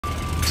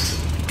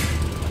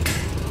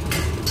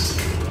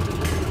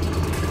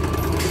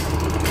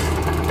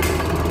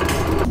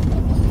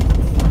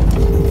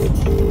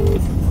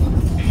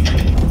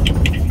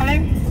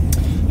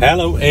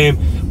Hello,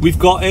 we've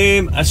got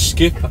a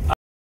skip for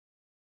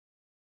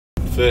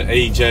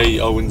AJ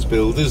Owens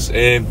Builders. Is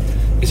there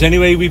any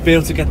way we'd be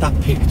able to get that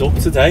picked up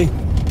today? Do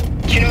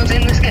you know what's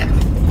in the skip?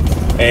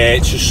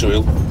 It's just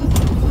soil.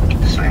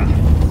 Soil?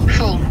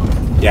 Full?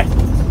 Yeah.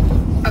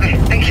 Okay,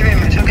 thank you very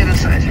much. I'll get that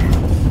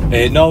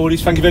sorted. No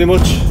worries, thank you very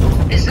much.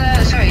 Is there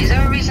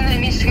a reason that it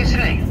needs to go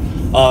today?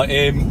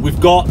 We've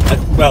got,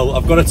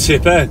 I've got a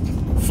tipper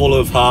full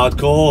of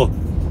hardcore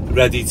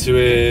ready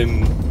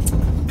to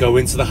go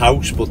into the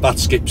house, but that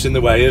skip's in the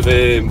way of,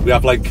 we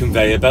have like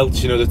conveyor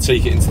belts, you know, that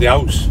take it into the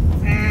house.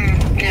 Yeah,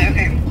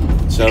 okay.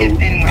 So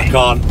anyway.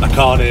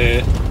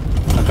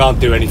 I can't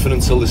do anything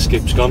until the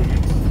skip's gone.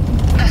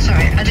 That's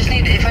alright. I just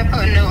need, if I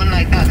put a note on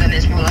like that, then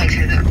it's more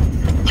likely that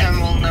Jen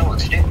will know what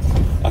to do.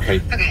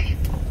 Okay. Okay.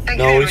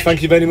 No worries,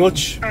 thank you very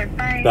much. Alright,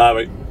 bye.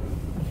 Bye.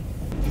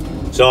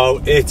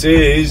 So it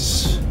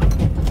is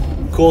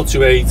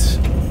 7:45,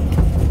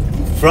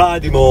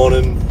 Friday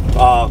morning.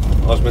 I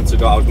was meant to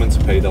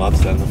pay the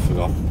lads then, I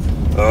forgot.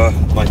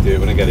 Might do it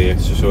when I get here,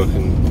 just so I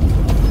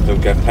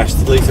don't get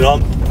pestered later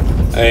on.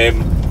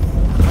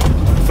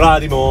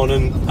 Friday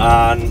morning,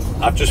 and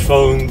I've just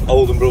phoned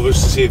Oldham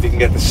Brothers to see if they can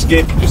get the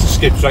skip, because the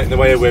skip's right in the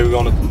way of where we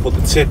want to put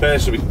the tipper,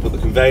 so we can put the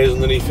conveyors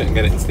underneath it and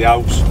get it into the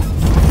house.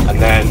 And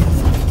then,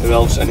 who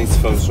else? I need to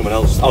phone someone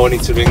else. Oh, I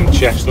need to ring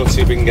Chestnut,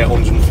 see if we can get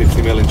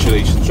 150mm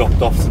insulation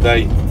dropped off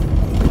today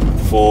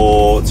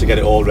to get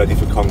it all ready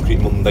for concrete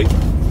Monday.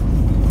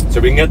 So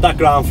we can get that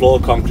ground floor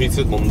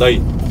concreted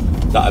Monday.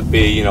 That'd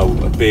be, you know,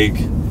 a big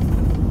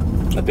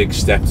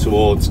step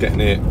towards getting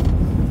it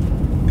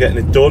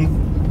done.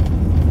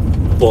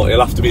 But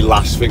it'll have to be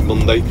last thing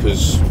Monday,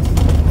 because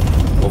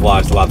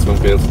otherwise the lads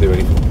won't be able to do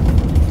anything.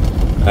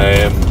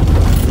 And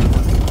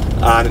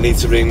I need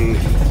to ring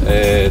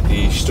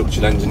the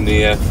structural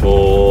engineer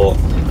for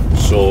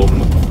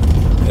some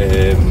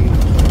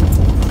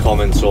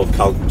comments or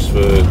calcs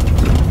for,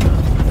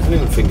 I don't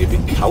even think it'd be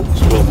calcs,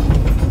 but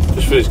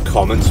just for his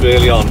comments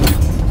really on.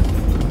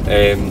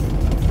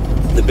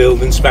 The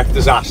building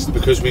inspector's asked,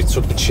 because we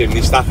took the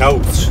chimney stack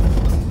out,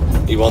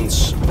 he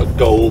wants a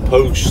goal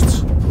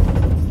post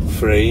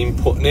frame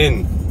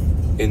putting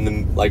in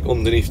the, like,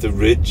 underneath the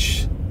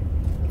ridge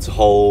to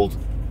hold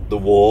the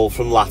wall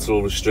from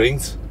lateral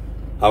restraint.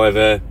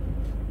 However,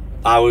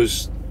 I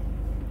was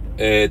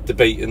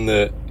debating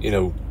that, you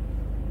know,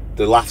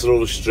 the lateral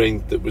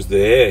restraint that was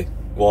there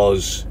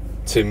was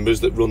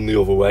timbers that run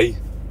the other way,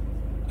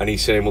 and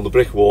he's saying, well, the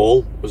brick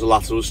wall was a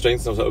lateral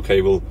restraint, and I was like,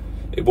 okay, well,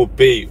 it would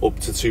be up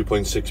to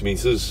 2.6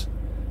 metres,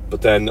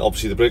 but then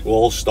obviously the brick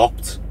wall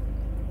stopped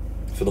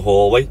for the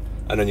hallway,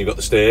 and then you've got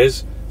the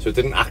stairs, so it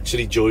didn't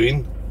actually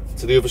join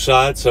to the other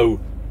side. So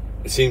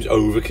it seems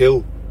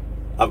overkill.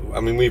 I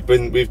mean, we've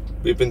been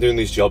doing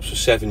these jobs for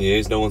 7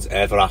 years. No one's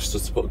ever asked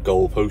us to put a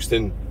goalpost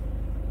in,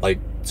 like,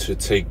 to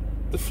take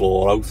the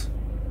floor out.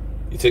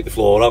 You take the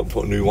floor out and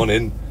put a new one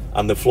in,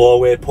 and the floor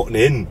we're putting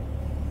in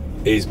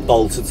is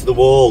bolted to the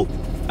wall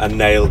and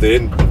nailed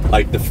in,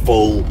 like, the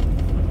full,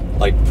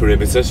 like,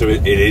 perimeter. So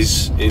it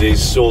is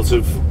sort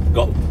of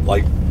got,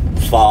 like,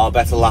 far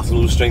better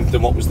lateral strength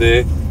than what was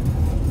there.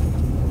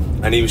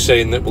 And he was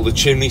saying that, well, the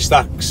chimney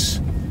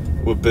stacks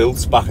were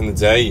built back in the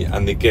day,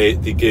 and they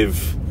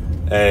give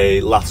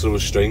a lateral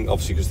restraint,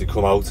 obviously, because they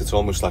come out. It's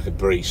almost like a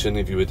bracing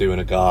if you were doing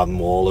a garden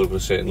wall over a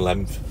certain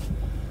length.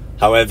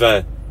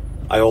 However,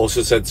 I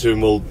also said to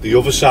him, well, the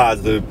other side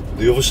of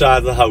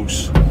the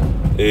house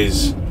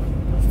is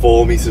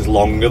 4 metres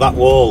longer, that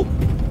wall,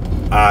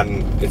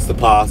 and it's the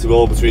party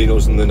wall between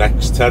us and the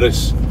next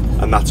terrace,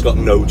 and that's got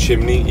no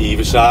chimney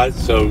either side.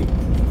 So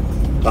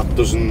that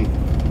doesn't,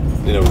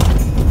 you know,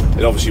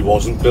 it obviously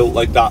wasn't built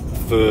like that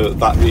for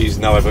that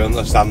reason. However, I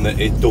understand that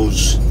it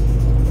does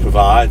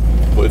provide.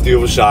 But if the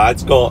other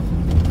side's got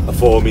a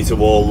 4 metre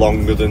wall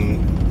longer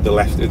than the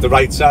left, if the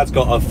right side's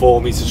got a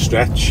 4 metre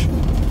stretch,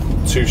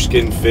 2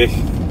 skin thick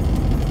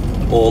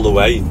all the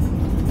way,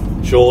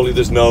 surely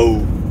there's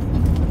no.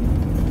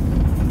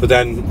 But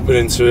then we're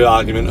into an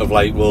argument of,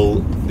 like, well,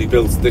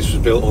 this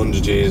was built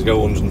 100 years ago,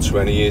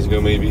 120 years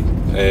ago maybe,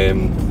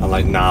 and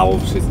like now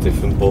obviously it's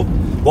different. But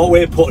what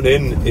we're putting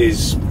in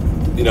is,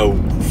 you know,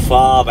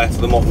 far better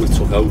than what we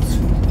took out.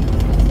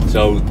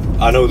 So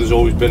I know there's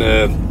always been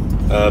a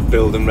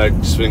building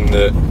regs thing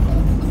that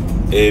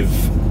if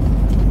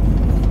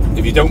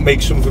you don't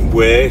make something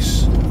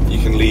worse, you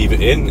can leave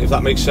it in, if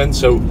that makes sense.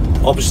 So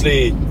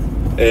obviously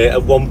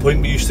at one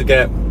point we used to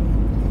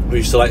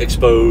like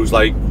expose,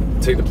 like,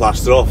 take the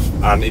plaster off,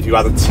 and if you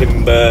had a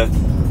timber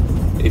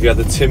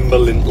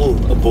lintel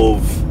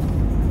above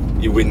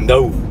your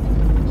window,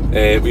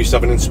 we used to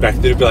have an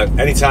inspector who'd be like,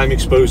 anytime you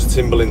expose a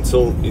timber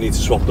lintel, you need to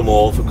swap them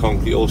all for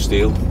concrete or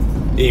steel,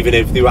 even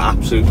if they were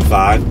absolutely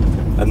fine.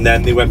 And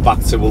then they went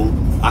back to, well,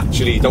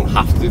 actually, you don't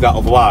have to do that,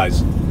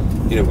 otherwise,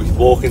 you know, we could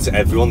walk into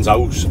everyone's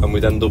house and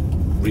we'd end up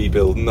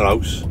rebuilding their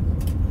house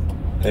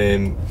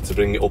to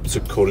bring it up to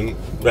current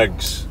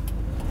regs.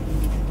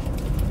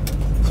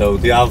 So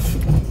they have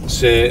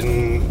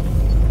certain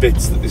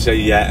bits that they say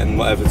yeah and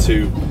whatever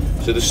to.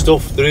 So the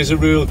stuff, there is a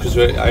rule, because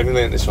I even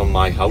learned this on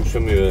my house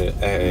when we were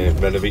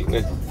renovating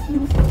it.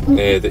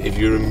 that if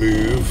you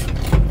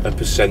remove a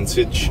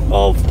percentage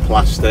of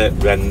plaster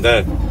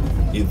render,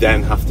 you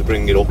then have to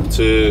bring it up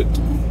to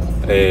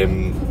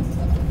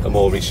a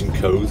more recent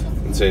code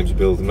in terms of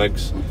building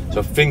regs. So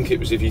I think it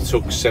was if you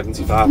took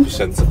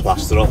 75% of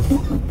plaster off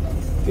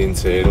the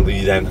internal,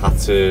 you then had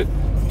to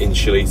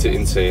insulate it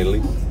internally,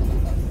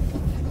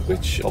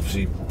 which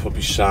obviously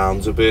probably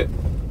sounds a bit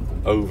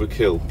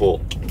overkill, but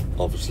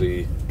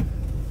obviously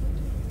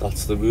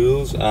that's the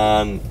rules.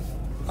 And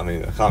I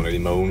mean, I can't really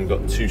moan. We've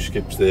got 2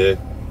 skips there.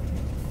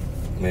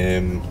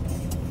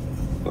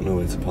 Got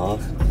nowhere to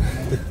park.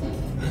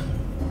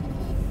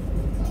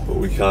 But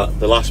we can't.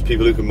 The last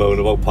people who can moan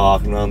about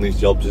parking around these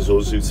jobs is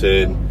us, who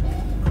turn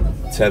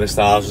terraced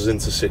houses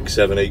into 6,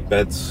 7, 8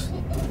 beds.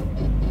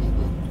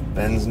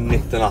 Ben's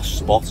nicked a nice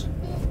spot.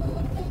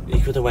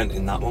 He could have went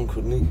in that one,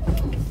 couldn't he?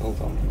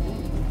 Hold on.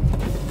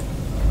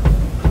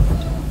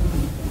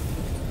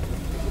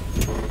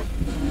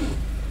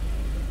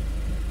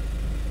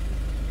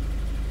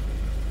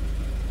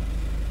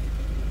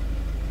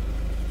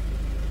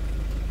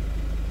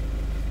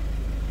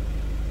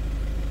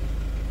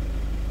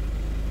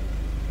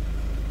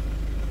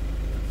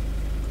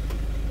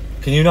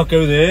 Can you not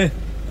go there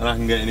and I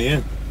can get in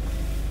here?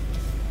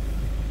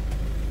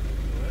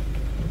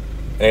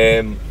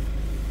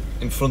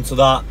 In front of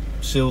that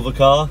silver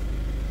car?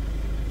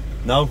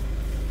 No?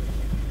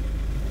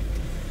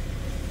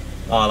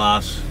 Oh,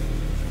 lass.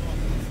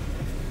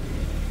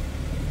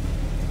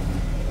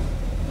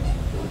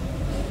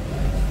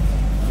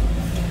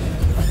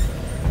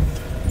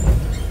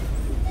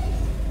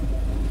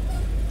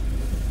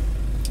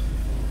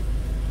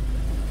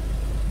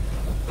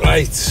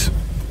 Right.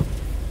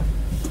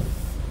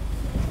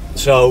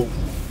 So,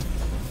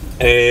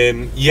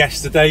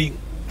 yesterday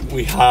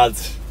we had,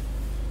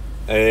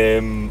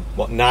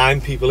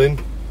 9 people in,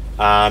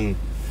 and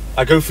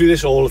I go through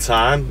this all the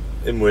time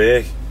in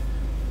work.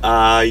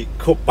 I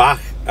cut back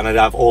and I'd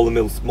have all the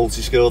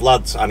multi-skilled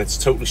lads, and it's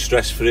totally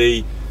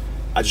stress-free.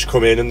 I just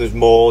come in and there's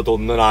more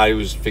done than I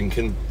was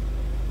thinking.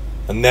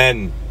 And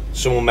then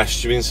someone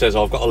messages me and says,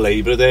 oh, I've got a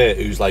labourer there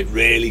who's like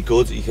really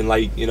good. He can,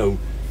 like, you know,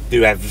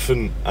 do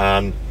everything,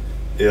 and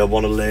he'll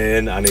want to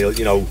learn, and he'll,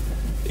 you know,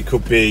 it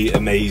could be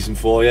amazing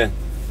for you.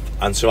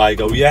 And so I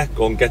go, yeah,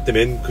 go and get them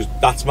in, because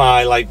that's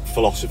my like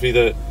philosophy,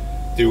 that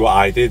do what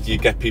I did. You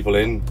get people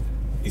in,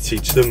 you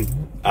teach them,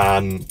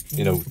 and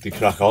you know, they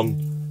crack on.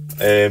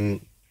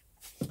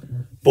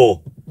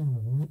 But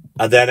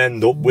I then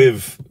end up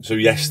with, so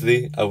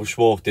yesterday I just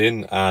walked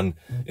in, and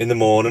in the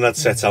morning I'd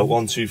set out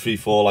 1, 2, 3,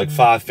 4, like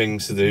 5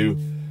 things to do,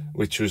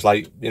 which was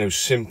like, you know,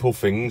 simple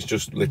things,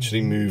 just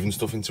literally moving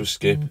stuff into a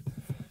skip,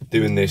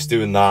 doing this,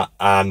 doing that,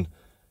 and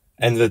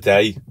end of the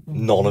day,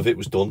 none of it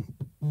was done.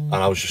 And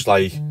I was just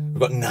like, we've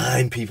got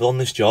 9 people on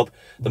this job.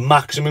 The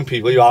maximum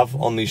people you have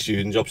on these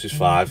student jobs is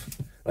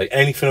 5. Like,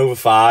 anything over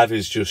 5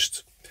 is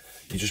just,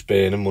 you're just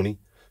burning money.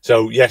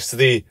 So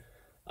yesterday,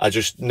 I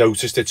just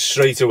noticed it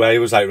straight away. It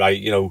was like, right,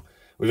 you know,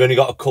 we've only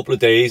got a couple of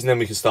days and then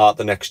we can start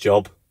the next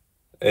job.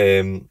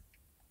 And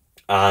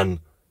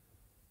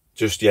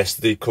just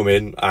yesterday, come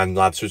in and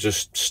lads were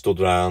just stood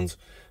around.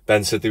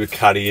 Ben said they were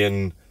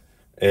carrying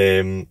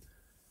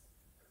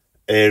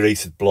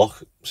aerated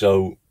block.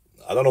 So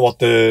I don't know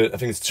what I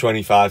think it's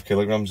 25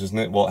 kilograms, isn't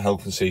it? What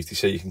health and safety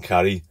say you can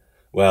carry.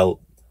 Well,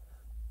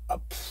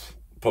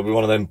 probably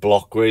one of them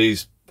block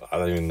weighs, I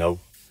don't even know,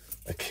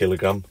 a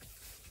kilogram.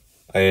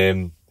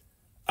 And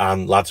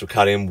lads were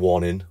carrying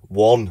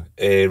one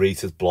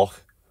aerated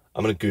block.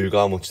 I'm going to Google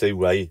how much they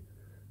weigh.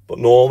 But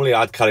normally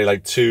I'd carry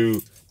like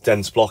 2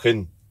 dense block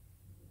in.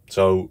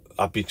 So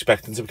I'd be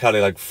expecting to carry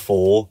like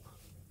 4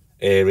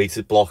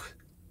 aerated block.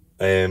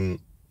 Ben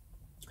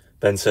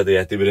said,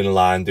 yeah, they were in a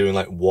line doing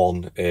like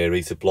 1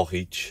 aerated block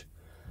each.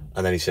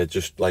 And then he said,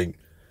 just like,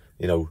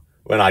 you know,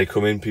 when I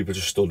come in, people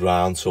just stood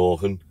around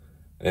talking.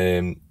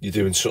 You're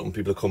doing something,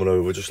 people are coming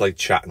over, just like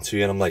chatting to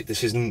you. And I'm like,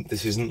 this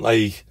isn't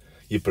like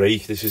your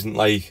break. This isn't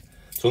like,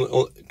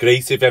 so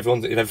great if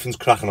everything's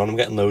cracking on, I'm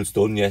getting loads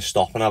done. Yeah,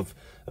 stop and have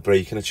a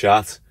break and a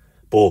chat.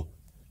 But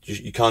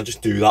you can't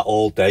just do that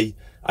all day.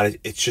 And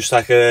it's just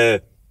like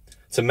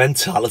it's a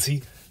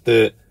mentality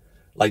that,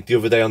 like the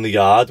other day on the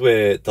yard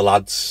where the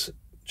lads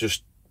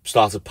just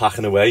started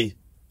packing away,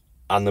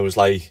 and there was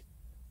like,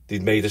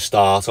 they'd made a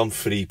start on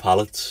 3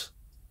 pallets,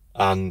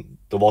 and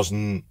there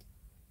wasn't,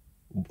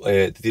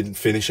 they didn't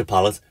finish a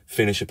pallet,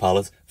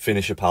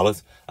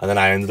 and then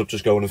I ended up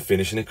just going and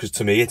finishing it, because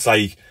to me it's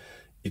like,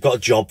 you've got a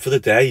job for the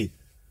day.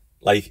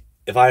 Like,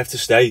 if I have to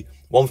stay,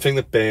 one thing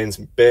that burns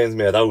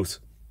me out,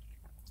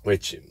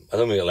 which I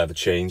don't think it'll ever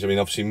change, I mean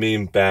obviously me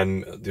and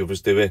Ben, the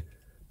others do it,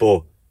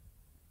 but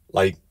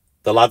like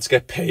the lads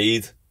get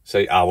paid,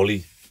 say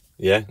hourly,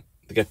 yeah,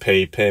 they get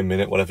paid per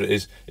minute, whatever it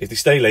is. If they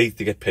stay late,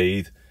 they get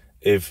paid.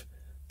 If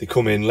they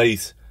come in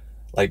late,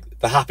 like,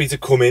 they're happy to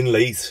come in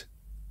late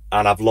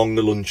and have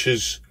longer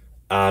lunches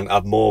and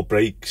have more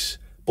breaks,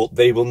 but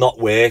they will not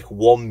work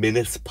 1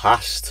 minute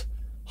past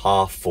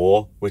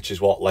 4:30, which is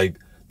what like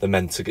they're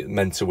meant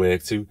to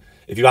work to.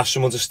 If you ask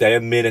someone to stay a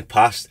minute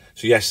past,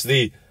 so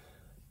yesterday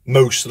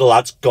most of the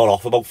lads got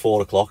off about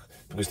 4 o'clock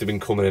because they've been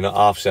coming in at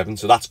 7:30.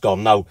 So that's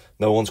gone now.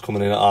 No one's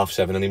coming in at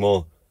 7:30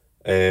 anymore.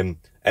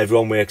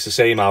 Everyone works the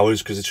same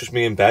hours because it's just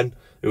me and Ben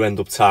who end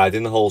up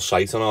tidying the whole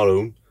site on our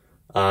own,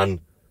 and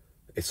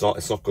it's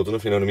not good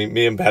enough, you know what I mean?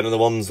 Me and Ben are the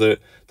ones that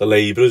the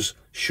labourers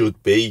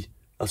should be.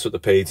 That's what they're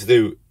paid to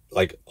do.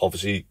 Like,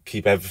 obviously,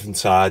 keep everything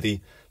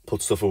tidy,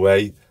 put stuff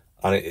away,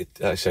 and like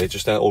I say, it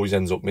just always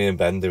ends up me and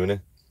Ben doing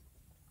it.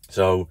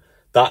 So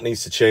that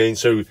needs to change.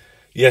 So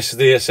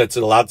yesterday I said to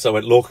the lads, I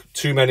went, look,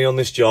 too many on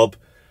this job.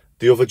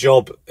 The other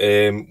job,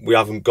 we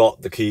haven't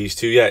got the keys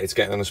to yet. It's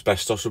getting an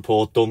asbestos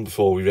report done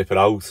before we rip it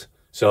out.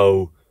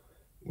 So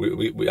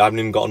we haven't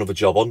even got another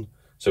job on.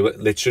 So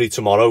literally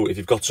tomorrow, if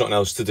you've got something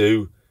else to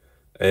do,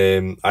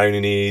 I only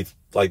need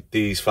like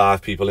these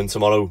 5 people in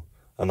tomorrow,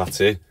 and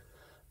that's it.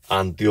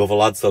 And the other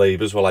lads, the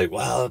labourers, were like,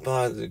 well,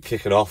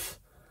 kicking off.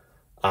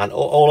 And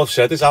all I've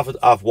said is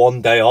have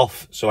 1 day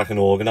off so I can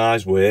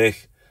organise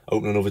work,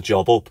 open another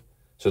job up,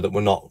 so that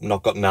we're not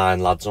got 9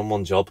 lads on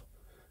one job.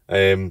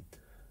 And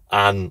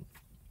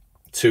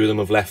 2 of them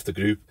have left the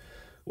group.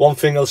 One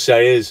thing I'll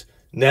say is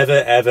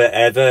never, ever,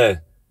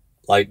 ever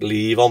like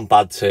leave on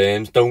bad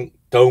terms. Don't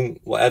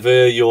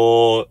whatever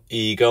your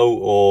ego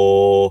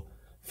or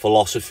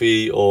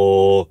philosophy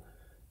or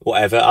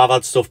whatever. I've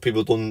had stuff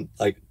people done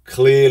like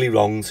clearly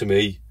wrong to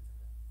me,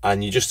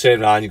 and you just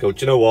turn around and you go,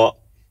 do you know what?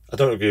 I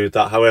don't agree with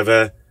that.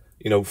 However,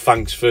 you know,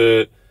 thanks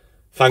for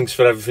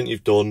everything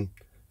you've done.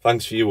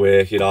 Thanks for your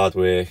work, your hard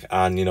work,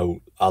 and you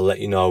know, I'll let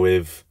you know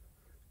if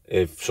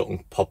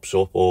something pops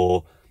up,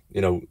 or you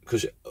know,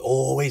 because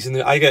always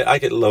I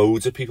get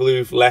loads of people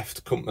who've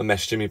left come and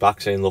messaging me back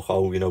saying, look,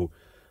 oh, you know,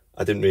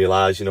 I didn't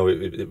realise, you know,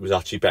 it was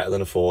actually better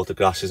than I thought. The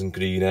grass isn't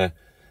greener.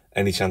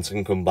 Any chance I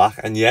can come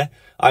back? And yeah,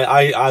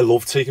 I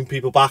love taking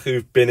people back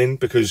who've been in,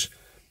 because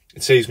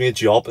it saves me a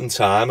job and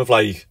time of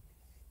like,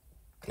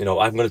 you know,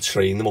 I'm going to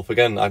train them up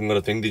again. I'm going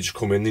to think they just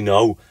come in, they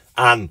know.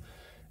 And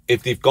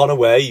if they've gone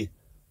away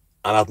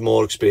and had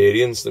more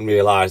experience and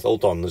realised,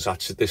 hold on, there's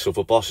actually this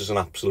other boss is an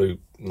absolute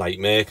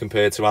nightmare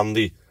compared to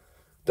Andy,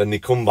 then they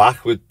come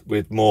back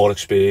with more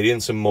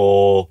experience and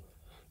more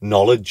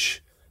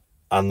knowledge,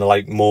 and they're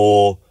like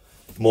more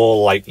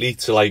likely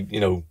to, like, you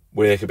know,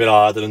 work a bit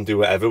harder and do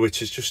whatever,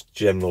 which is just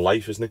general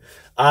life, isn't it?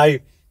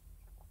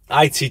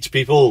 I teach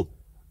people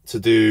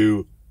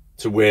to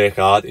work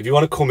hard. If you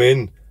want to come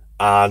in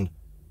and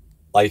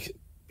like,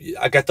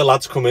 I get the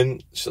lads come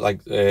in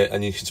like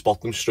and you can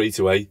spot them straight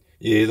away.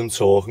 You hear them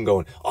talking,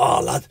 going,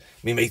 oh lad,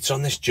 me mate's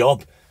on this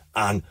job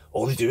and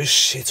all they do is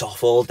sit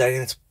off all day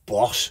and it's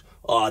boss.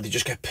 Oh, they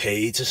just get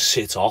paid to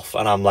sit off.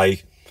 And I'm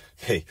like,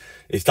 hey,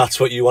 if that's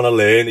what you want to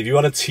learn, if you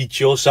want to teach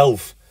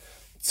yourself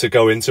to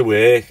go into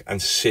work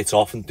and sit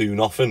off and do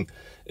nothing,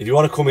 if you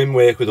want to come in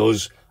work with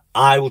us,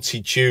 I will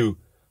teach you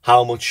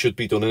how much should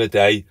be done in a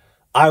day.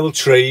 I will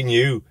train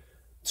you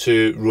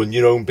to run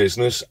your own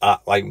business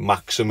at like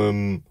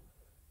maximum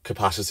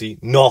capacity,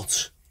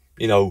 not,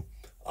 you know,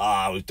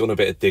 we've done a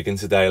bit of digging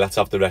today, let's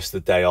have the rest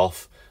of the day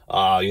off.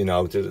 You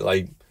know,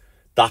 like,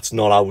 that's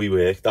not how we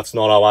work. That's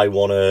not how I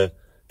want to,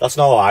 that's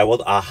not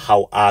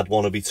how I'd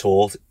want to be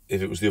taught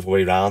if it was the other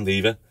way around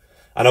either.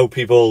 I know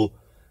people,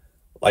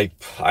 like,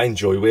 I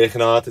enjoy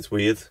working hard. It's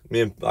weird.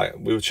 We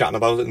were chatting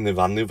about it in the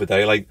van the other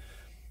day. Like,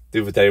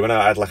 the other day when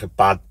I had like a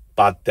bad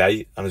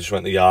day and I just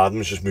went to the yard and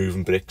was just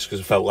moving bricks because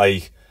I felt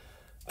like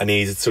I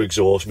needed to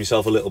exhaust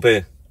myself a little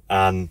bit,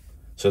 and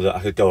so that I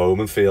could go home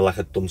and feel like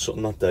I'd done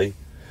something that day.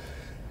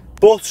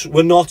 But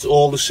we're not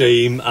all the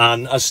same,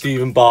 and as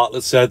Stephen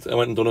Bartlett said, I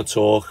went and done a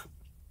talk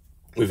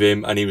with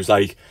him and he was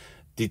like,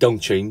 they don't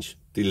change.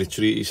 They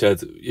literally, he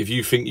said, if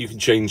you think you can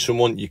change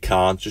someone, you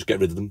can't, just get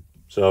rid of them.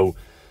 So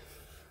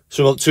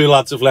 2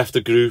 lads have left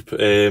the group,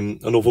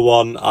 another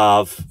one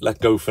I've let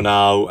go for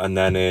now, and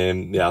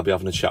then yeah, I'll be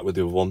having a chat with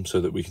the other one so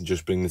that we can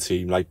just bring the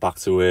team right back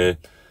to where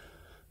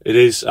it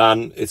is.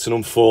 And it's an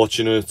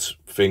unfortunate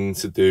thing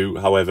to do,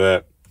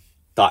 however,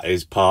 that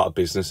is part of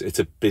business. It's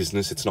a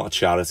business, it's not a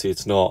charity.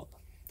 It's not,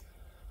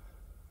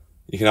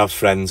 you can have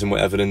friends and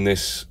whatever in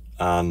this,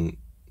 and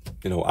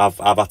you know, I've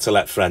had to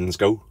let friends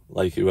go,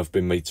 like who I've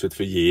been mates with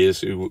for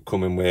years, who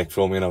come and work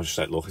for me, and I was just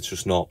like, look, it's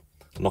just not,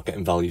 I'm not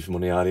getting value for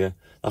money, are you?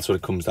 That's what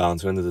it comes down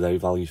to, end of the day,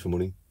 value for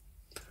money.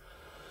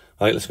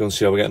 Right, let's go and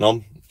see how we're getting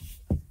on.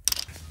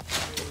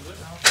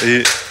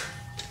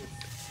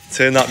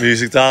 Turn that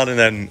music down, and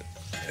then,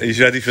 are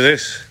you ready for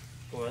this?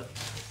 Go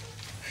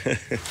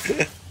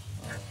ahead.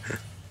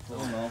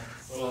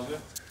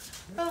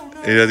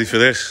 Are you ready for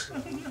this?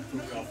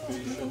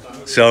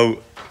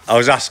 So, I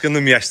was asking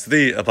them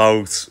yesterday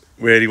about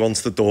where he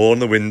wants the door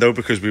and the window,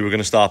 because we were going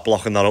to start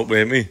blocking that up,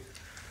 weren't we?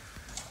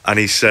 And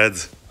he said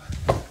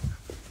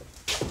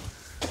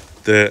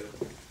that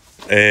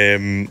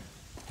he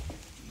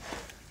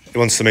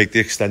wants to make the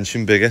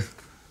extension bigger.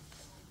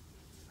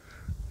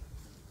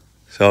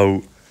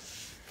 So,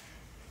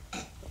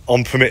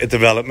 on permitted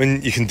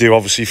development, you can do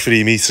obviously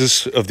 3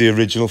 metres of the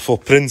original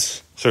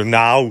footprint. So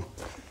now,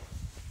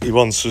 he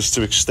wants us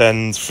to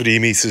extend 3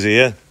 metres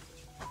here.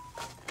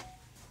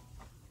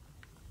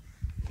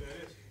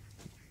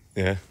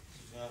 Yeah.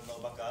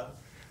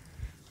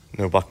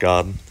 No back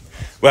garden.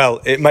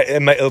 Well,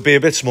 it'll be a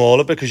bit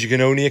smaller because you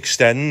can only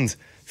extend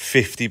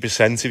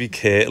 50% of your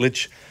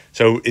curtilage.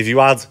 So if you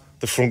add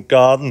the front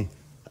garden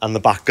and the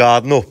back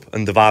garden up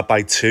and divide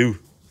by 2,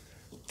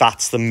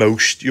 that's the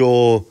most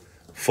your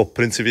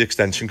footprint of your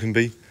extension can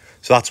be.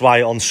 So that's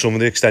why on some of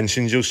the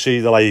extensions you'll see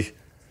they're like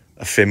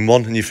a thin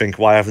one, and you think,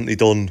 why haven't they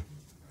done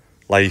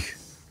like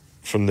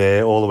from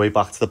there all the way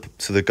back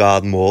to the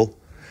garden wall?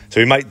 So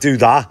he might do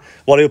that.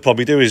 What he'll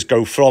probably do is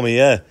go from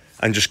here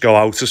and just go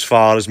out as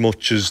far as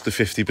much as the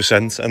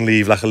 50% and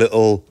leave like a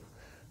little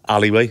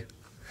alleyway.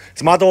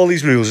 It's mad, all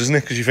these rules, isn't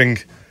it? Because you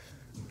think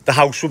the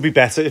house would be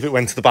better if it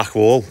went to the back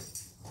wall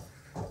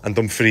and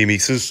done 3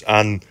 metres.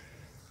 And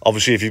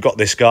obviously if you've got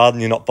this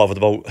garden, you're not bothered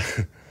about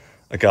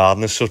a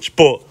garden as such.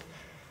 But,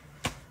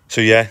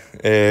 so yeah,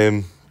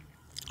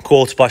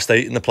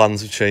 8:15 and the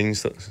plans have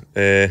changed.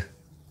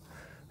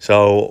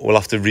 So we'll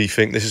have to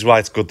rethink. This is why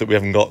it's good that we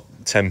haven't got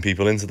 10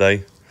 people in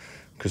today,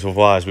 because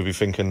otherwise we'd be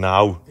thinking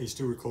now. Are you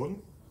still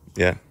recording?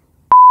 Yeah.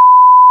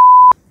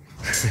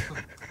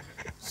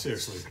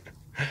 Seriously.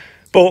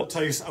 But it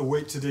takes a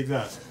week to dig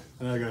that,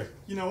 and I go,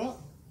 you know what?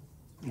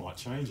 Might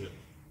change it.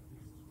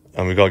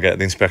 And we've got to get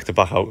the inspector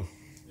back out.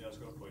 Yeah, it's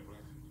got a point.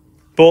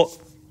 But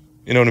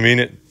you know what I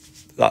mean.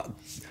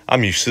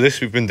 I'm used to this.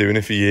 We've been doing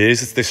it for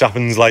years. This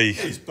happens like.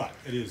 It is back.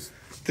 It is.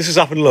 This has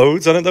happened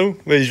loads, hasn't it, though?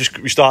 Where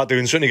we start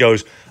doing something, he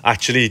goes,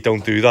 actually,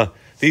 don't do that.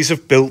 These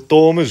have built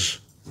dormers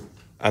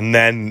and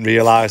then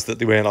realised that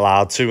they weren't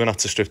allowed to and had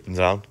to strip them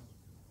down.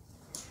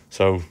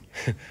 So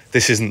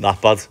this isn't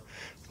that bad.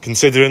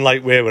 Considering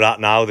like where we're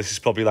at now, this is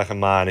probably like a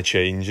minor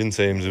change in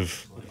terms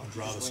of... I'd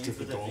rather strip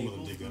a dormer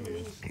than dig them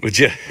again. Would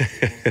you?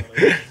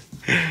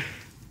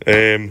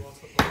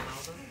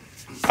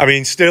 I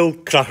mean, still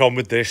crack on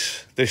with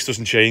this. This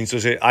doesn't change,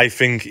 does it? I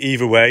think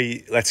either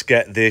way, let's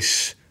get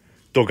this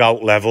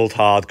dugout levelled,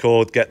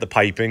 hardcore, get the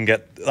piping,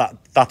 get that.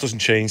 That doesn't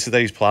change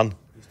today's plan.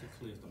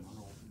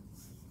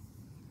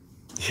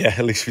 Yeah,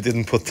 at least we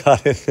didn't put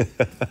that in.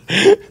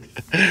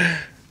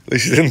 At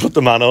least we didn't put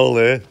the manhole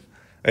there.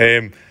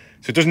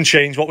 So it doesn't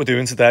change what we're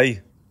doing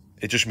today.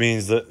 It just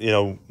means that, you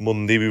know,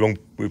 Monday we won't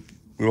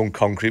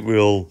concrete,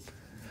 we'll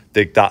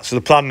dig that. So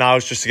the plan now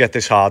is just to get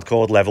this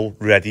hardcore level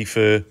ready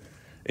for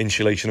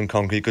insulation and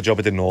concrete. Good job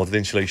I didn't order the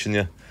insulation,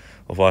 yeah.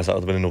 Otherwise that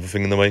would have been another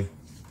thing in the way.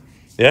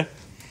 Yeah?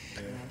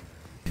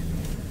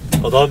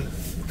 Hold on,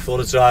 before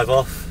I drive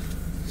off,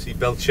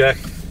 seatbelt check.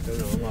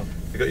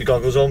 You got your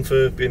goggles on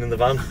for being in the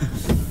van?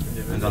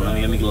 Let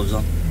me get my gloves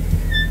on.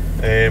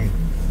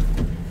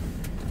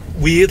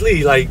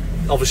 Weirdly, like,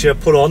 obviously I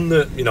put on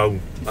that, you know,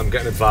 I'm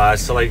getting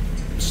advised to like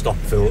stop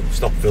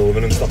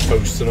filming and stop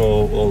posting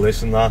all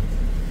this and that.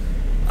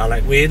 And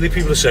like weirdly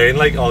people are saying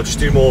like, oh, just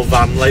do more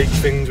van-like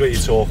things where you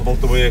talk about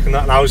the work and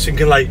that. And I was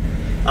thinking like,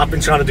 I've been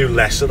trying to do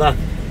less of that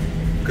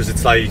because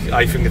it's like,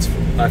 I think it's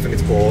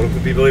boring for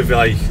people. If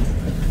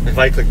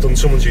I clicked on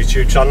someone's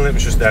YouTube channel and it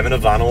was just them in a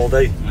van all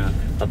day, yeah,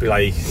 I'd be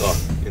like, oh,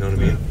 you know what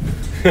I mean?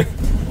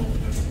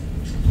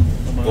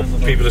 But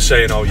people are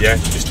saying, oh yeah,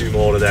 just do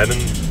more of them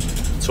and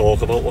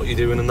talk about what you're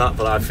doing and that.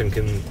 But I'm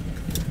thinking,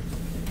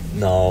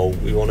 no,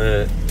 we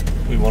wanna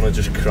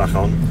just crack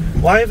on.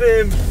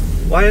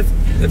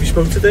 Have you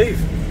spoken to Dave?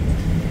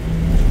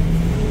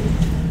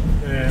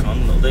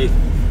 On little Dave.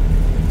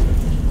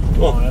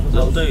 What?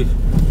 Little Dave.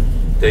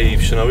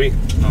 Dave Snowy.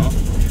 No.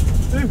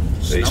 Who?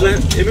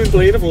 Him and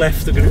Blaine have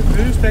left the group.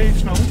 Who's Dave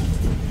Snowy?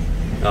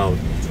 Oh,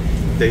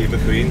 Dave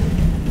McQueen.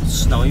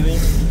 Snowy, you mean?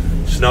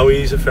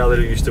 Snowy's a fella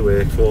who used to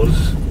work for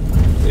us.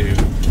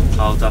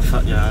 Oh, that,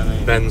 yeah, I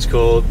mean. Ben's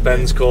called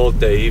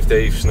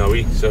Dave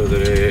Snowy, so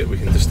that we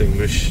can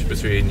distinguish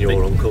between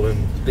your uncle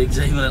and Big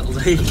Dave and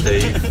Little Dave.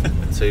 Dave.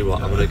 I'll tell you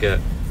what, I'm gonna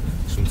get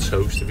some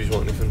toast if he's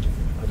want anything.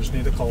 I just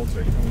need a cold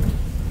drink.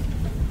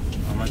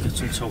 I might get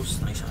some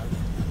toast, nice out.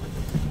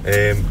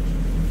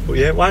 But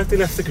yeah, why have they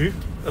left the group?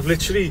 I've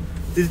literally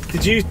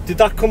did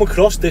that come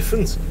across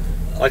different?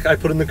 Like I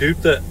put in the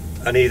group that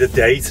I need a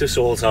day to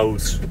sort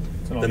out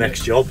the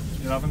next job.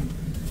 You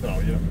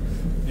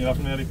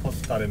haven't really put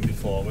that in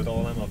before with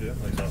all them, have you?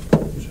 Like that,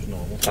 which is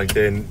normal. Like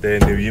they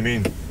knew, you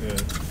mean? Yeah.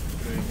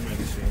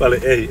 Well,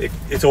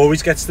 it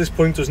always gets to this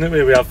point, doesn't it,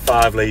 where we have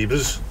 5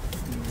 labourers.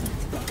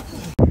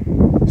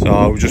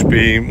 So we've just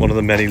been one of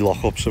the many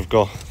lockups I've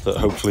got that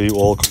hopefully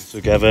all come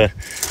together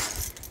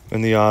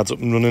when the yard's up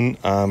and running.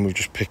 And we've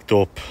just picked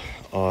up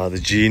the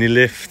genie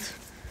lift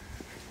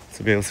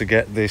to be able to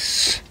get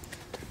this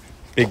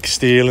big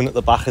steel in at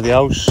the back of the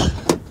house.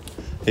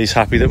 He's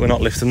happy that we're not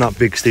lifting that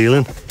big steel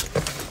in.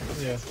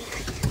 Yeah.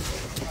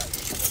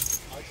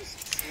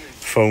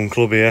 Phone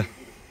club here.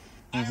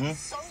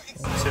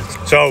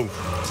 So,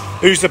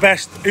 who's the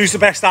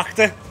best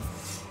actor?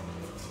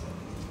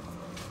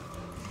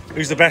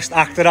 Who's the best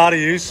actor out of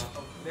yous?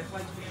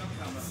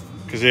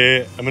 Because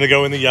I'm going to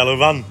go in the yellow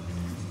van.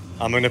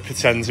 I'm going to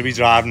pretend to be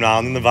driving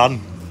around in the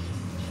van.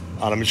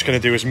 And I'm just going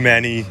to do as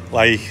many,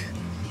 like,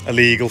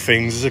 illegal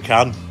things as I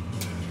can.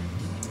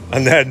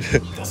 And then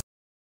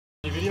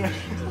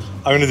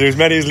I'm going to do as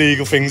many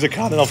illegal things as I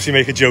can and obviously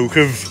make a joke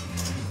of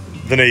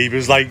the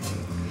neighbours, like,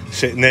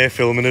 sitting there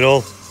filming it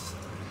all.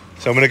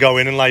 So I'm gonna go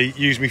in and like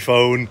use my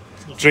phone,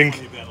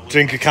 drink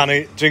a can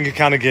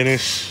of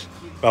Guinness.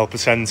 Well,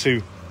 pretend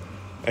to.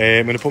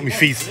 I'm gonna put my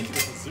feet.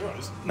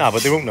 Nah,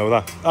 but they won't know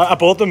that. I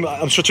bought them.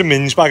 I'm such a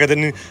minge bag.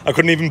 I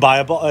couldn't even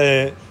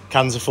buy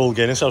cans of full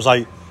Guinness. I was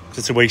like,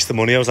 it's a waste of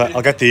money. I was like,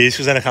 I'll get these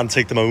because then I can't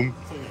take them home.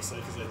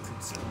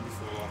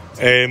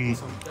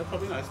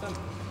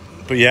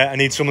 But yeah, I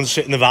need someone to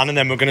sit in the van and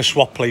then we're gonna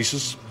swap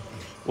places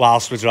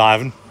whilst we're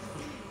driving.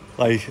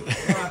 Like.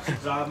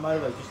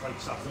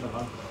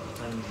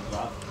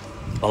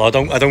 Well, I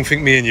don't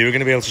think me and you are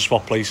gonna be able to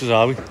swap places,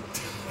 are we?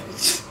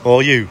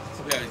 Or you,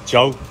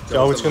 Joe?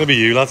 Joe, it's gonna be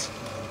you, lad.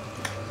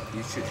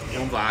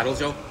 You're viral,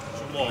 Joe.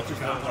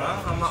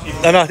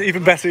 No,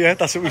 even better, yeah,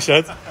 that's what we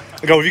said.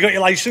 I go, have you got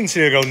your licence?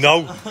 And he'll go,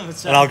 no.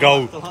 And I'll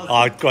go,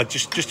 oh, God,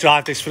 just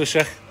drive this for a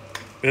sec.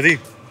 Ready?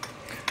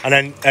 And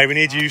then we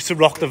need you to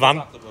rock the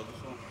van.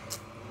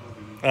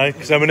 Right,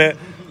 because I'm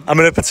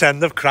gonna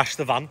pretend I've crashed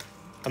the van.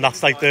 And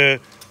that's like the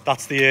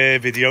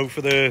video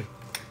for the...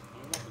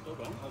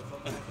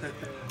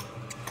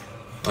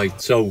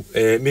 Right, so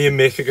me and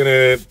Mick are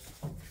gonna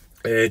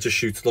just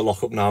shoot to the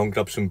lockup now and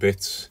grab some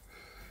bits.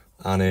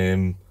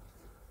 And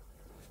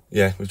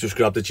yeah, we've just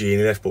grabbed the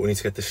genie lift, but we need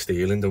to get the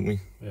steel in, don't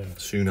we? Yeah.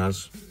 As soon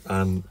as.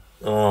 And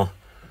I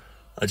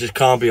just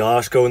can't be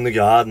arsed going in the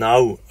yard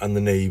now and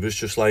the neighbours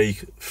just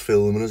like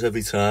filming us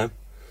every time.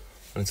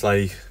 And it's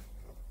like,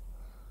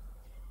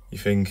 you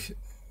think,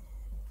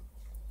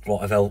 what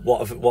have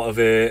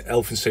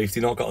health and safety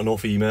not got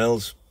enough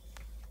emails?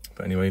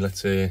 But anyway,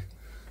 let's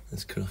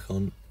crack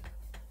on.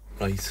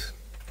 Right.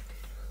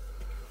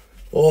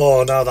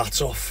 Oh, now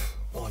that's off.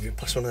 Oh, have you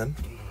passed one of them?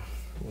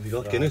 What have you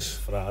got? Guinness?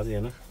 Friday,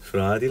 innit?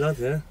 Friday, lad,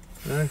 yeah.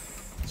 Right.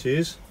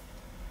 Cheers.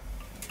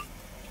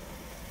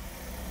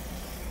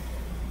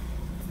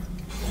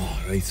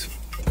 Oh, right.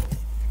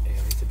 Yeah,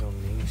 I need to be on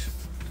these.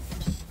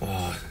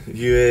 Oh, have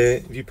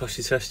you passed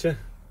your test yet?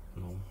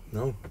 No.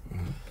 No?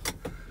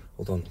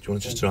 Hold on, do you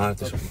want to just drive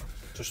this one?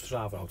 Just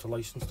drive out a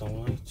licence,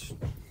 don't I?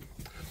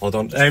 Hold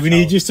on, we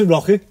need you to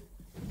rock it.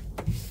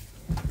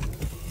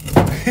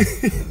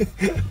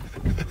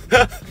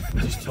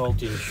 Just told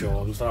the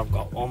insurance that I've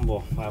got one,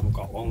 but I haven't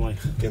got one,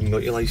 like. You haven't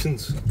got your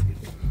licence?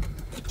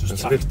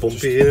 Just a bit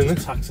bumpy here, isn't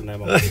it? Taxing them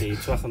MOT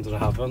so I can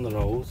drive on the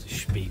road,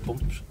 speed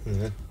bumps.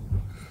 Yeah.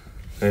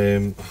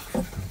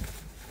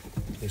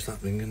 Who's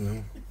that ringing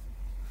now?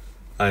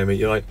 Hi mate,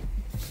 you right?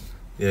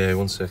 Yeah,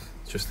 one sec.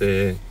 Just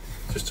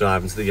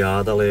driving to the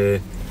yard. I'll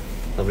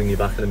ring you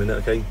back in a minute,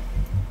 okay?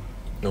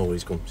 No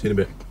worries, come. See you in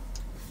a bit.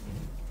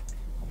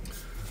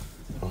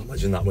 Oh,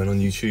 imagine that went on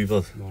YouTube,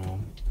 lad. No.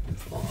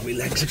 Oh, my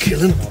legs are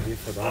killing.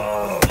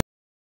 Oh.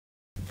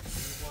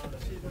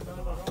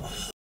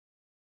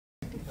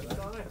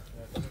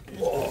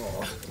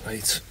 Oh,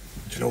 right.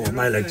 Do you know what?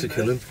 My legs are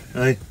killing.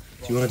 Hey,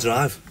 do you want to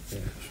drive? Yeah.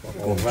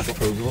 Go on,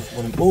 swap over.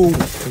 Oh,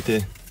 right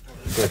there.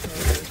 Good.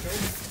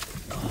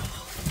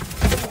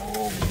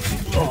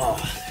 Oh,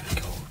 there we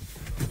go.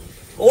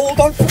 Hold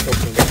on.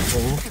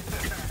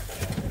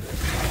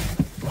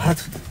 Lad.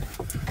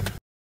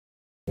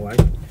 Why?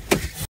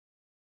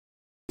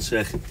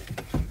 Sick.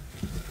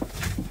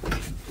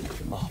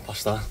 Oh,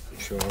 past that.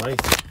 Sure, right.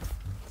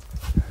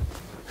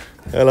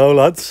 Hello,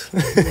 lads.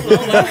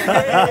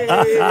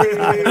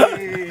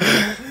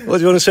 What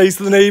do you want to say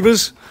to the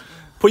neighbours?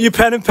 Put your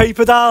pen and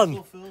paper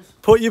down.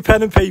 Put your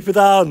pen and paper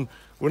down.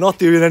 We're not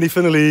doing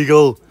anything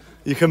illegal.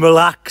 You can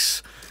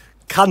relax.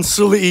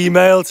 Cancel the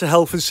email to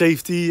health and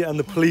safety and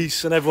the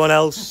police and everyone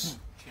else.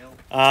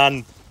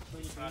 And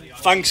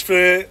thanks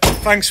for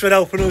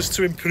helping us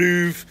to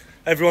improve.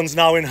 Everyone's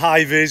now in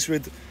high vis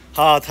with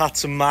hard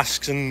hats and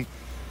masks and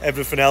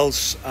everything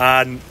else.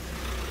 And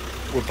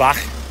we're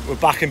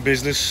back in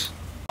business.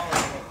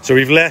 So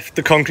we've left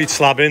the concrete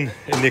slabbing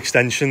in the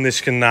extension.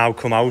 This can now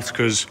come out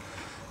because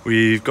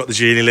we've got the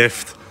genie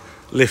lift,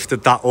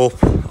 lifted that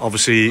up,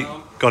 obviously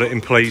got it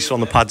in place on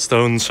the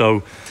padstone.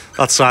 So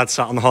that side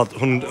sat on the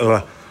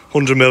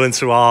 100 mil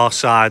into our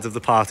side of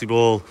the party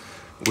ball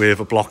with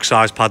a block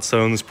size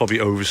padstone. It's probably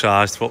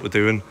oversized for what we're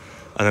doing.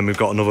 And then we've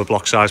got another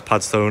block size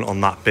padstone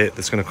on that bit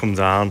that's going to come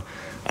down.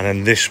 And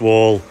then this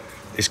wall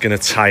is going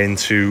to tie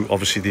into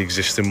obviously the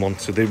existing one.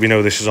 So we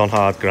know this is on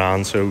hard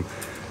ground, so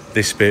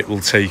this bit will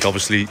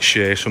obviously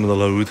share some of the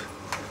load.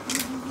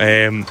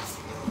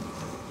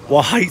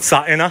 What height's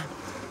that in at?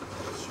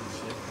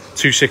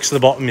 2.6 to the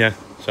bottom, yeah.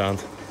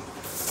 Sound.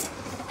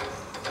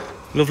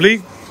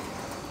 Lovely.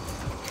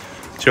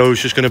 Joe's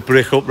just going to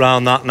brick up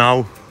round that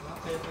now.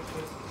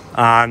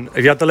 And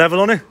have you had the level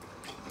on it?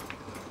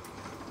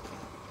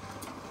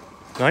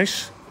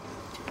 Nice.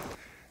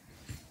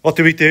 What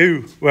do we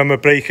do when we're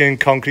breaking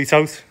concrete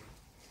out?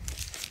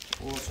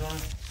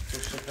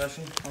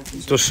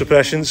 Dust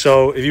suppression.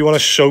 So if you want to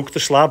soak the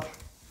slab,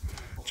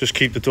 just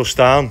keep the dust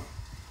down.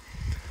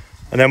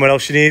 And then what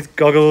else you need?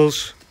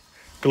 Goggles,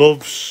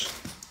 gloves,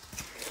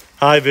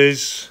 high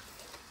vis,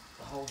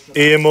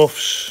 ear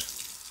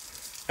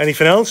muffs.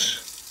 Anything else?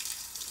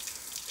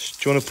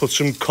 Do you want to put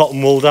some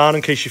cotton wool down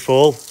in case you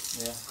fall?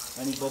 Yeah.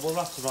 Any bubble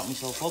wrap to wrap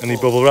myself up? Any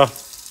bubble wrap?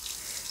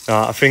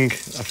 No, I think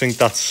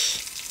that's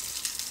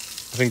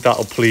I think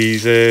that'll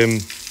please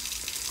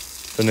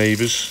the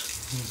neighbours.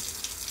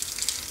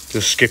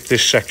 Just skip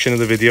this section of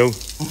the video.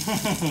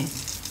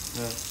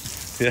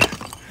 Yeah.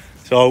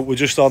 So we're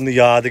just on the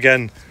yard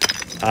again,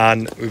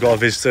 and we've got a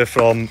visitor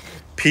from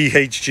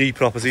PHG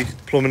Property,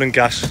 plumbing and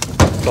gas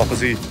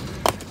property.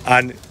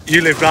 And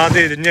you lived round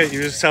here, didn't you? You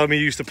were just telling me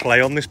you used to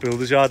play on this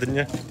builder's yard, didn't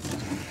you?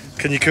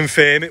 Can you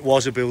confirm it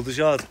was a builder's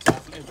yard?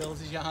 Definitely a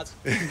builder's yard.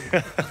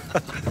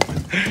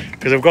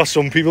 Because I've got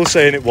some people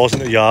saying it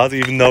wasn't a yard,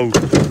 even though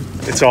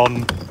it's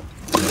on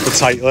the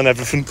title and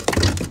everything.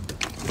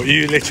 But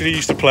you literally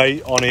used to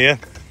play on here.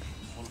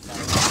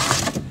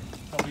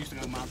 Probably used to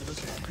go mad at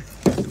us.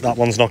 That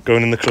one's not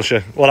going in the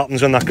crusher. What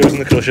happens when that goes in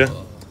the crusher?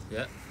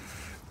 Yeah.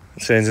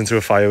 It turns into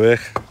a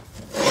firework.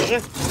 Is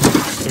it?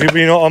 Have you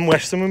been on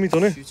Western when we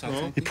done it?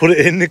 No. You put it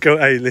in, it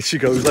literally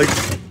goes like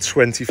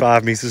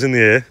 25 metres in the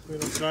air. We're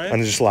not trying.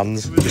 And it just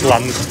lands.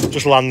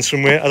 Just lands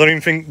somewhere. I don't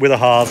even think with a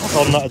hard hat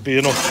on that'd be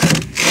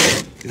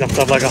enough. You'd have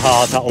to have like a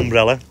hard hat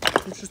umbrella.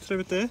 Let's just throw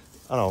it there.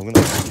 I know, I'm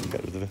gonna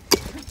get rid of it.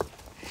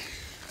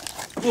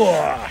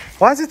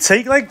 Why does it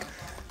take like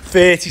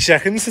 30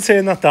 seconds to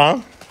turn that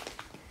down?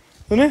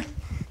 Doesn't it?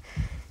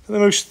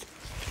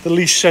 The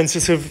least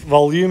sensitive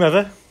volume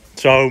ever.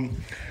 So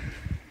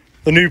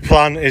the new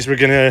plan is we're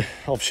gonna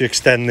obviously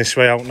extend this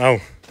way out now,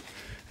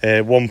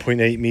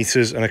 1.8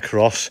 metres and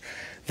across.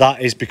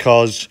 That is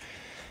because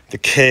the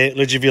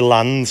curtilage of your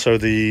land, so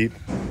the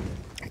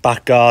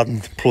back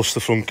garden plus the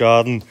front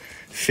garden,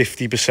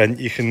 50%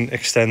 you can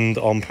extend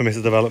on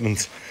permitted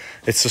development.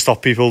 It's to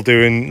stop people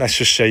doing, let's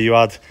just say you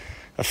had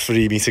a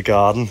 3 metre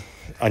garden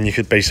and you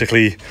could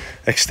basically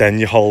extend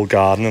your whole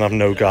garden and have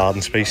no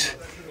garden space.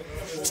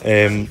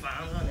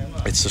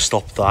 It's to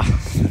stop that,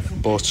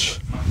 but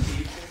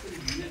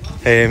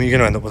you're going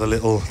to end up with a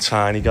little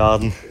tiny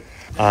garden.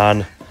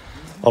 And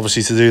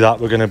obviously to do that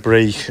we're going to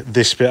break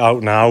this bit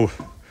out now.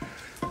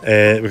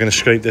 We're going to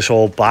scrape this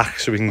all back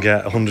so we can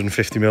get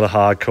 150mm of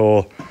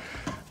hardcore,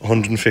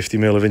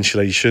 150mm of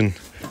insulation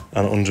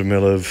and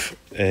 100mm of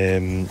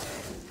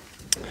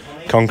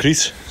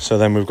concrete. So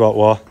then we've got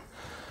what?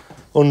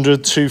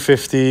 100,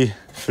 250,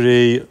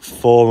 3,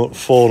 4,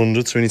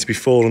 400. So we need to be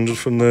 400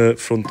 from the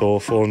front door,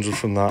 400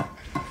 from that.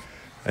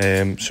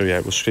 So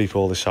yeah, we'll scrape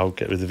all this out,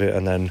 get rid of it,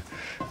 and then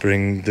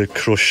bring the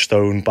crushed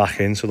stone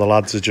back in. So the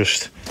lads are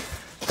just,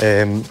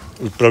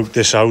 we broke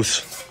this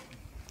out.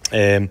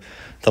 The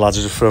lads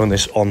are just throwing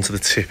this onto the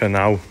tipper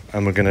now,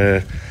 and we're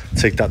gonna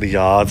take that to the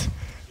yard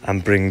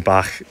and bring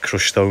back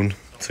crushed stone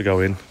to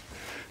go in.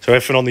 So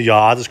everything on the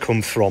yard has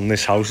come from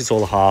this house. It's all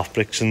the half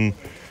bricks and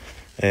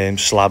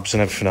slabs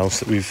and everything else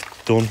that we've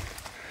done.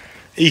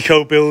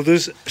 Eco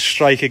Builders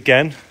strike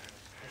again,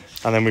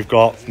 and then we've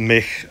got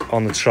Mick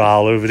on the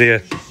trowel over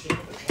there.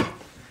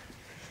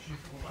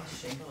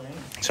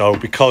 So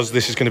because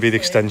this is going to be the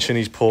extension,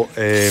 he's put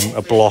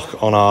a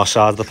block on our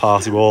side of the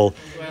party wall,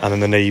 and then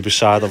the neighbour's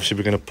side, obviously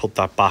we're going to put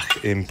that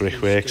back in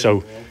brickwork.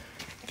 So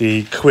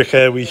the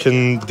quicker we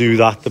can do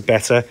that, the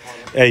better.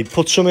 Hey,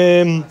 put some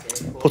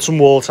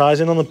wall ties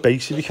in on the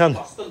base if you can.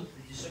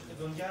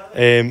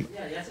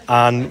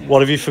 And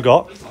what have you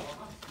forgot?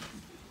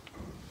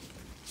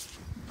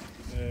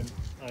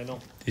 I know.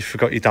 You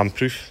forgot your damp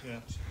proof. Yeah.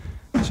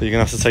 So you're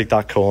going to have to take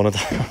that corner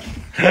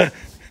down.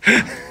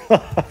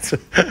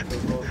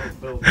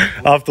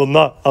 I've done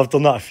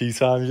that a few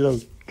times, you know.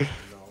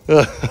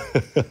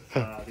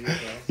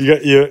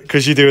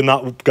 Because you're doing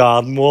that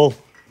garden wall.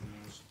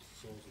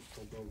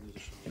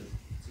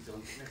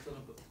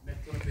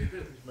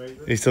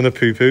 He's done a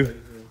poo-poo.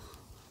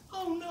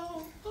 Oh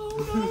no!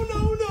 Oh no!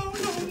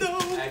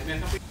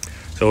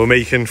 So we're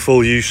making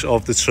full use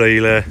of the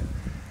trailer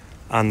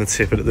and the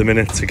tipper at the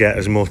minute to get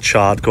as much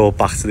hardcore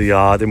back to the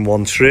yard in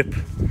one trip.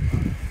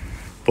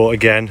 But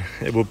again,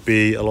 it would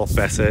be a lot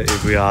better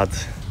if we had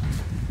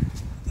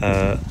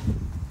a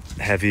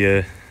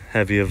heavier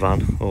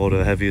van or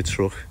a heavier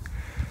truck.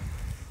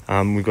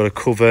 And we've got to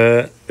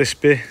cover this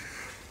bit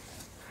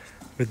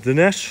with the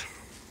net.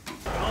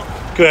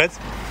 Good.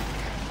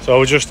 So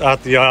we're just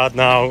at the yard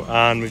now,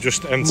 and we've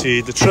just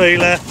emptied the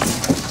trailer,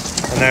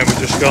 and then we've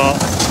just got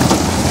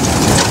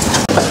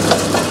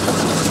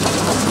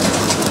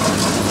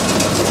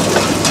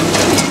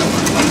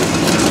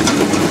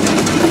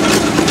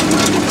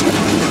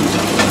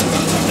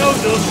no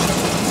dust.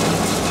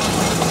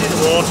 See the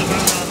water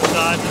running around the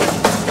side,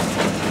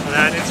 and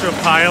then into a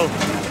pile,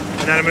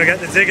 and then I'm going to get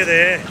the digger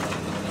there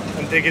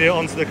and digging it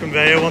onto the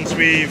conveyor once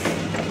we've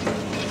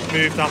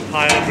moved that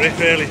pile of brick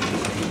really.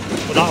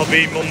 But that'll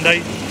be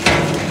Monday.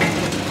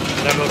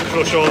 And then we'll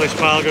crush all this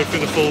pile, go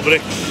through the full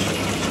bricks.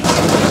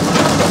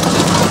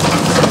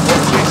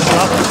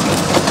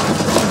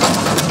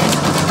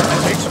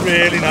 It makes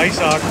really nice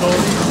hardcore.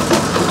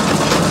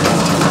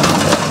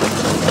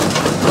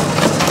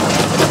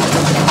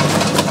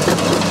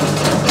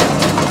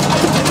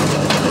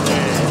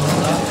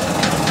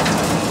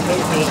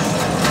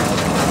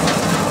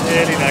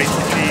 Really nice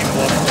clean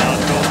one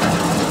hardcore.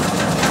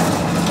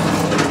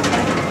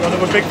 One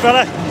of a big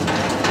fella.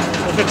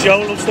 Look at Joe,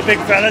 loves the big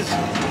fellas.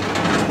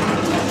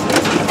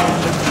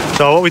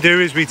 So what we do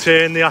is we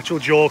turn the actual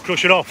jaw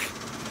crusher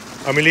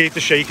off and we leave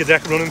the shaker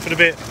deck running for a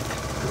bit,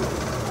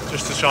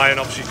 just to try and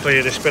obviously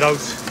clear this bit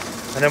out.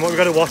 And then what we've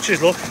got to watch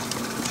is, look,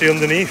 see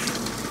underneath,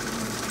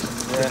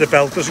 if the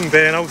belt doesn't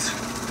burn out.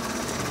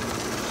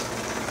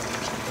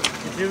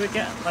 You do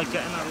get like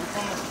getting that roof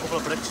on a couple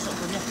of bricks or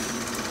something, yeah?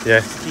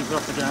 Yeah. Just to keep it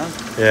off the ground.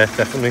 Yeah,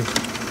 definitely.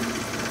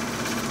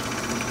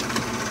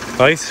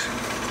 Right,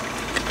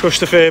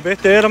 crushed a fair bit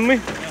there, haven't we?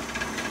 Yeah.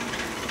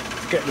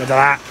 Get rid of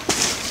that.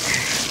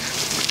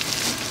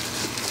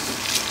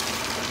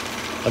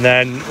 And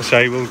then, I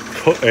say, we'll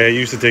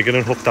use the digger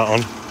and hook that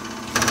on.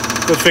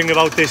 Good thing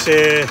about this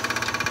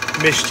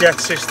mist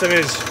jet system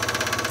is,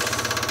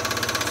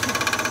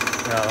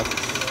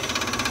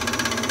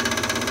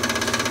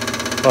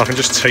 I can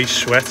just taste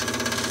sweat.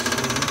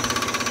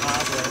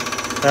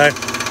 Hey.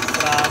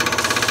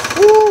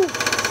 Woo!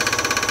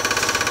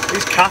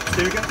 These caps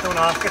don't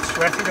half get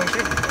sweaty, don't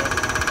you?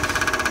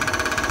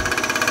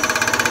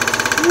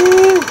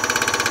 Woo!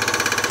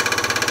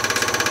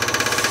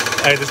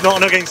 Hey, there's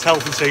nothing against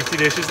health and safety,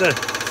 this, is there?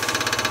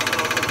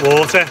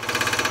 Water.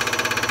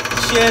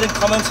 Share and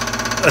comment.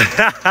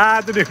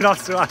 I didn't even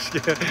have to ask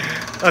you.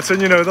 That's when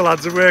you know the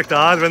lads have worked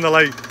hard, when they're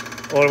like,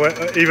 or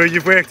either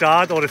you've worked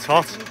hard or it's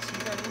hot,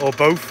 or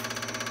both.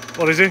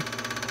 What is it?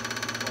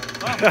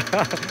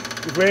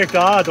 You've worked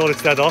hard or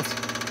it's dead hot?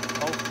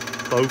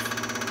 Both.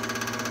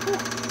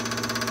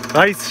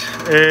 Right,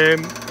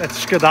 let's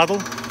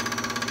skedaddle.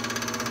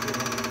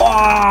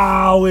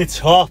 Wow, it's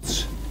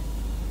hot.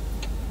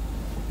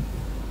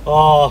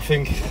 Oh, I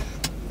think,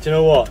 do you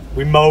know what?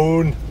 We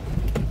moan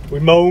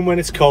when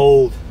it's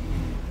cold.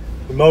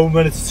 We moan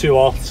when it's too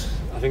hot.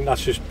 I think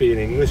that's just being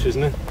English,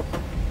 isn't it?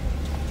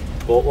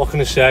 But what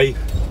can I say?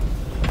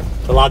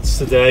 The lads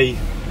today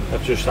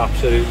have just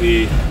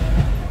absolutely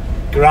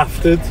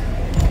grafted.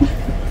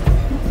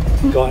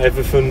 Got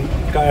everything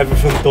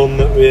done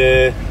that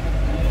we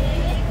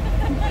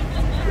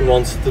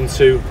wanted them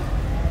to,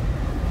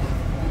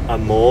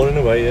 and more in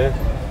a way. Yeah,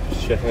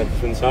 just checking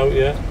everything's out.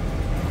 Yeah.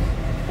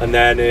 And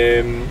then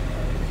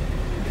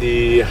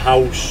the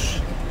house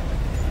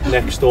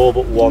next door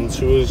but one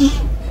to us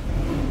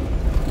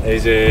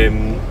is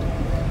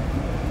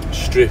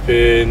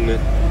stripping.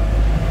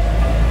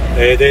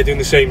 They're doing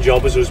the same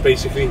job as us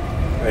basically,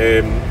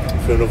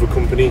 for another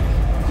company,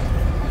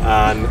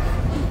 and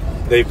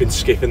they've been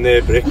skipping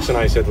their bricks, and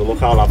I said, well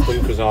look, I'll have them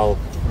because I'll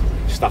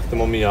stack them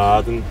on my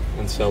yard and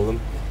sell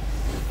them.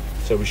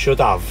 So we should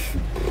have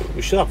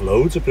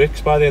loads of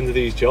bricks by the end of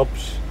these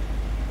jobs.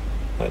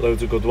 Like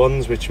loads of good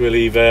ones, which we'll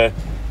either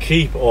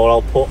keep or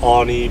I'll put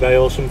on eBay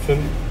or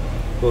something.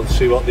 We'll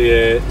see what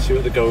the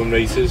going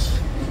rate is.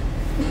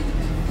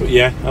 But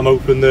yeah, I'm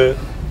hoping that,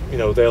 you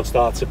know, they'll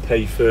start to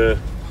pay for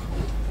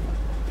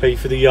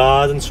the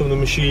yard and some of the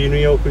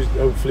machinery.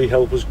 Hopefully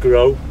help us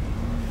grow.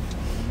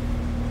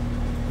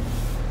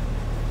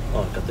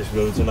 Oh god, this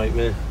road's a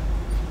nightmare.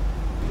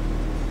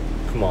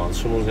 Come on,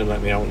 someone's gonna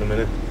let me out in a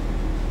minute.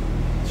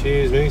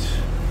 Cheers, mate.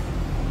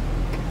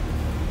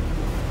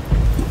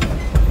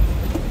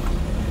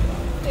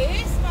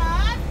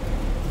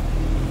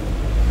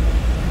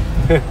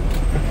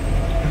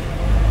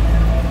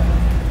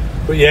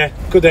 But yeah,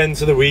 good end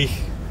to the week.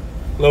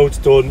 Loads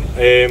done.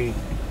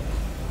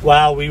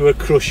 While we were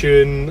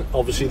crushing,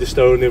 obviously, the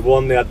stone they've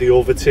won, they had the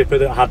other tipper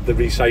that had the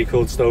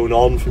recycled stone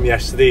on from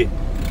yesterday,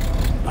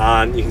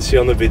 and you can see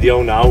on the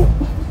video now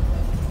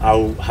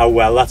how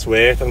well that's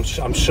worked.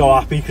 I'm so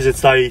happy, because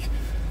it's like,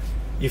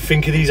 you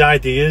think of these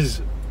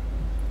ideas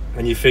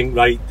and you think,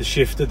 right, the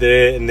shifter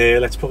there and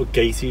there, let's put a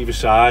gate either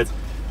side,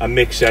 and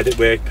Mick said it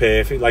worked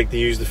perfect. Like, they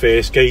used the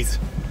first gate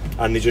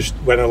and they just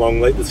went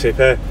along like the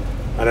tipper,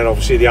 and then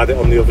obviously they had it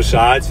on the other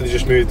side, so they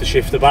just moved the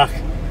shifter back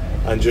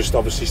and just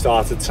obviously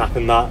started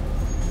tapping that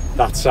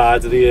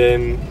side of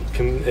the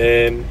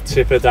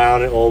tipper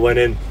down. It all went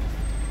in,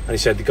 and he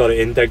said they got it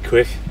in dead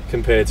quick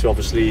compared to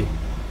obviously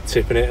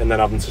tipping it and then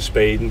having to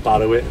spade and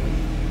barrow it and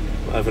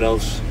whatever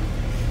else.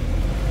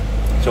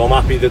 So I'm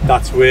happy that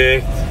that's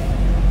worked,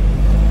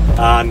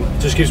 and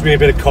just gives me a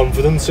bit of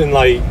confidence in,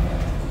 like,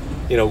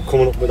 you know,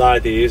 coming up with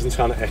ideas and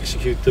trying to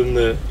execute them,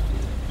 that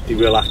they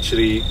will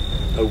actually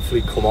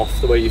hopefully come off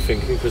the way you're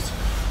thinking. Because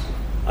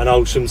I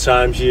know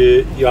sometimes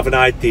you have an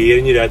idea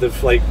in your head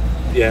of, like,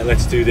 yeah,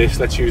 let's do this,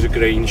 let's use a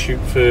grain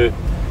chute for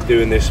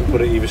doing this and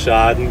put it either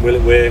side, and will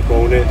it work,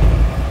 won't it?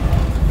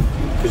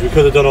 Because we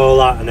could have done all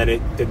that and then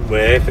it didn't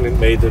work, and it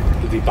made the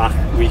back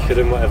weaker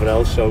and whatever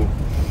else. So,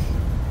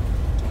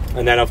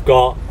 and then I've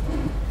got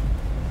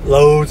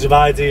loads of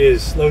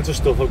ideas, loads of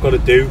stuff I've got to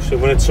do. So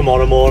when it's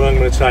tomorrow morning, I'm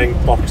going to try and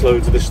box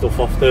loads of this stuff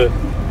off that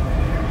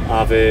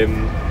I've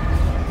been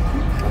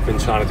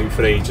trying to do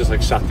for ages.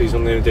 Like Saturdays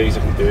on the only days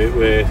I can do it,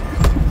 where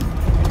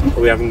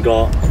we haven't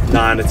got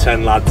 9 or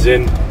 10 lads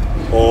in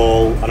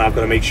all, and I've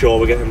got to make sure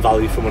we're getting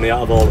value for money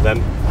out of all of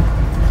them.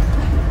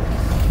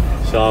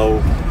 So,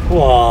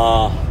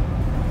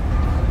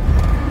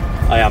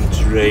 I am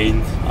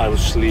drained. I will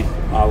sleep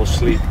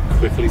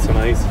quickly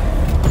tonight.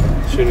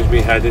 As soon as my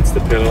head hits the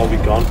pillow, I'll be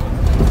gone.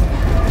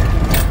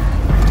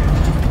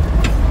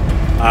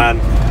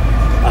 And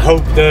I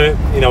hope that,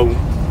 you know,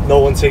 no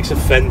one takes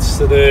offence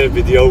to the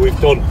video we've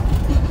done.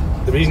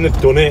 The reason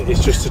I've done it is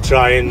just to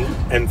try and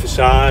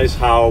emphasise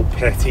how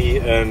petty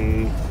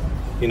and,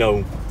 you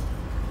know,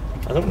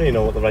 I don't really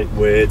know what the right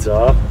words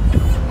are,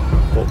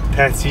 but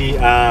petty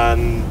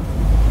and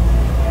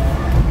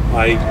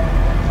like,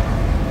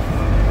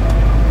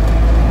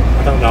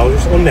 I don't know,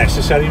 just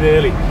unnecessary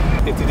really.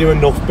 If they do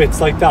enough bits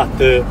like that,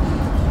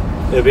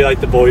 it'll be like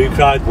the boy who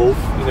cried wolf.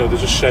 You know, they're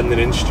just sending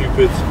in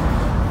stupid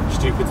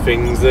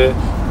things that,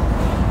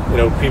 you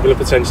know, people are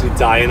potentially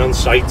dying on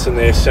site and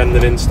they're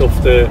sending in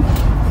stuff that,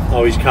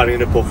 oh, he's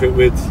carrying a bucket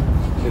with,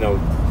 you know,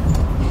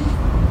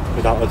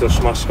 without a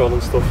dust mask on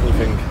and stuff, and you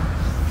think.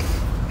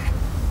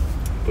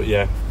 But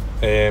yeah,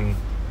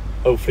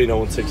 hopefully no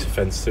one takes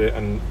offence to it,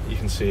 and you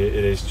can see it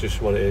is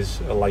just what it is,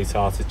 a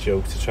light-hearted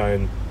joke to try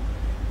and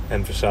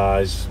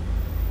emphasise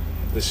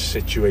the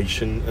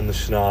situation and the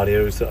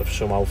scenarios that I've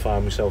somehow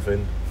found myself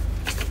in.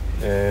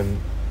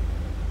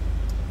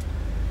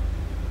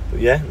 But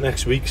yeah,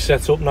 next week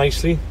set up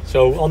nicely.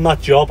 So on that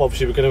job,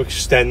 obviously we're going to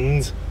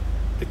extend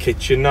the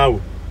kitchen now.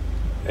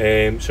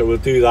 So we'll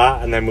do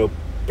that, and then we'll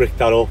brick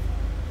that up,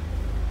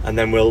 and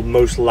then we'll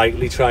most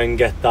likely try and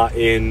get that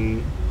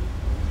in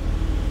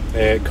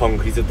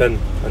concreted then,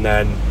 and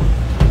then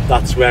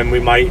that's when we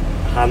might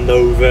hand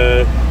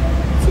over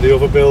to the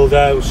other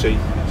builder. We'll see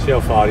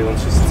how far he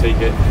wants us to take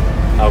it,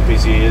 how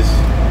busy he is.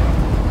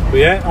 But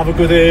yeah, have a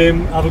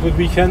good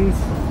weekend,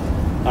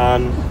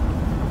 and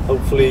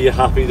hopefully you're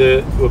happy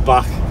that we're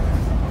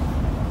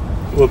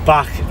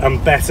back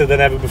and better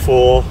than ever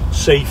before,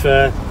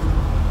 safer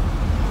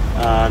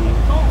and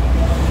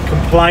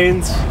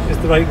compliant is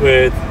the right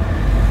word.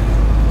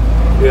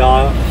 We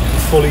are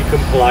fully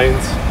compliant.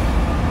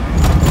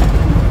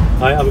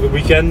 Right, have a good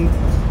weekend.